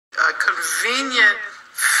convenient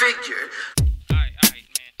figure. Alright,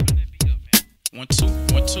 man. Turn that beat up, man. 1 2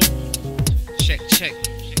 1 2. Check.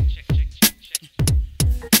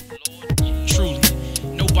 Truly,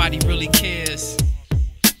 nobody really cares.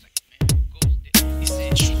 He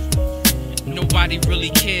said, nobody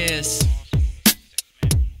really cares.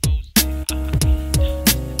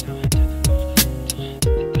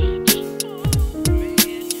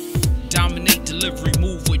 Dominate delivery,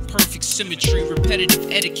 move with perfect symmetry,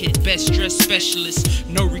 repetitive etiquette, best dressed specialist.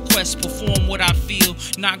 No request, perform what I feel.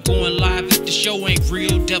 Not going live if the show ain't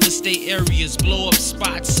real. Devastate areas, blow up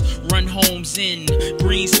spots, run homes in.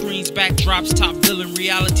 Green screens, backdrops, top villain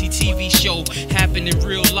reality TV show. Happen in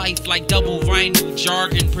real life like double vinyl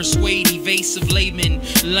jargon. Persuade evasive laymen,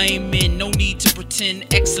 lame men. No need to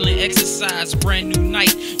pretend. Excellent exercise, brand new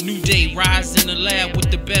night, new day. Rise in the lab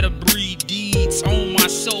with the better breed deeds. Own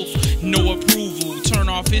myself, no approval. Turn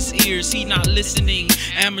off his ears, he not listening.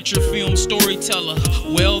 Amateur film storyteller.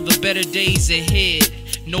 Well, the better days ahead.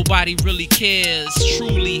 Nobody really cares.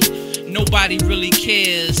 Truly, nobody really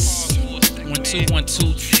cares. 1 2 1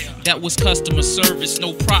 2. That was customer service.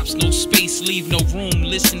 No props, no space, leave no room.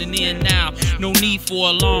 Listening in now, no need for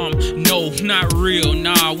alarm. No, not real,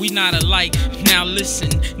 nah, we not alike. Now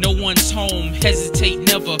listen, no one's home. Hesitate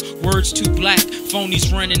never, words too black.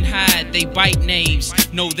 Phonies run and hide, they bite names.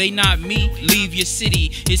 No, they not me, leave your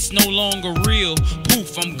city. It's no longer real.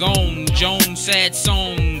 Poof, I'm gone. Jones, sad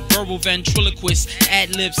song. Verbal ventriloquist,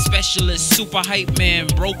 ad-lib specialist. Super hype man,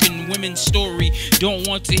 broken women's story. Don't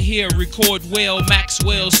want to hear, record well.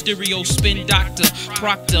 Maxwell, stereo spin doctor.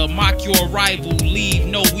 Proctor, mock your arrival. Leave,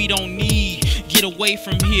 no, we don't need. Get away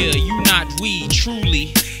from here, you not we.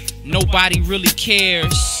 Truly, nobody really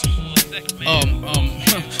cares.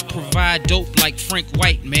 Provide dope like Frank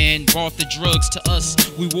White, man. Brought the drugs to us.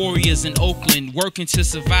 We warriors in Oakland, working to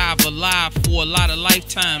survive alive for a lot of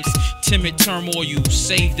lifetimes. Timid turmoil, you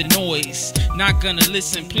save the noise. Not gonna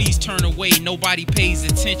listen, please turn away. Nobody pays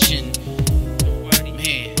attention.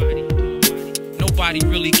 Man, nobody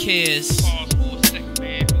really cares.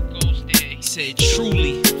 He said,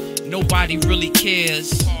 truly, nobody really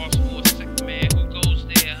cares.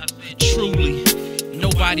 Truly,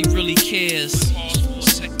 nobody really cares.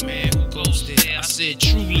 Man, who goes there? I said,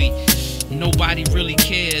 truly, nobody really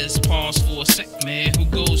cares. Pause for a sec, man, who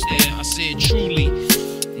goes there? I said, truly,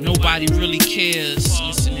 nobody really cares.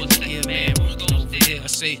 Listen here, man, working over there. I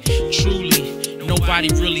say, truly, nobody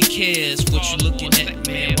really cares. What you looking at,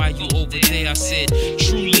 man? Why you over there? I said,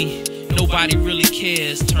 truly, nobody really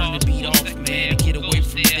cares. Turn the beat off, man, get away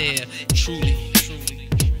from there. Truly,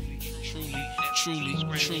 truly.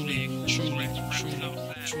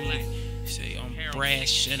 Say I'm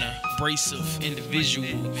brash and abrasive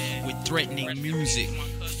individual with threatening music.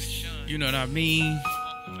 You know what I mean?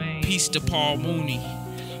 Peace to Paul Mooney.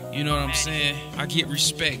 You know what I'm saying? I get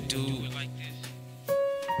respect, dude.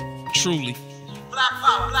 Truly. Black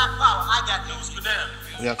power, I got news for them.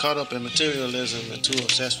 We are caught up in materialism and too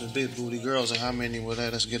obsessed with big booty girls and how many will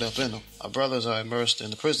let us get up in them. Our brothers are immersed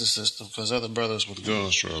in the prison system because other brothers with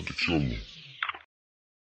guns tried to kill them.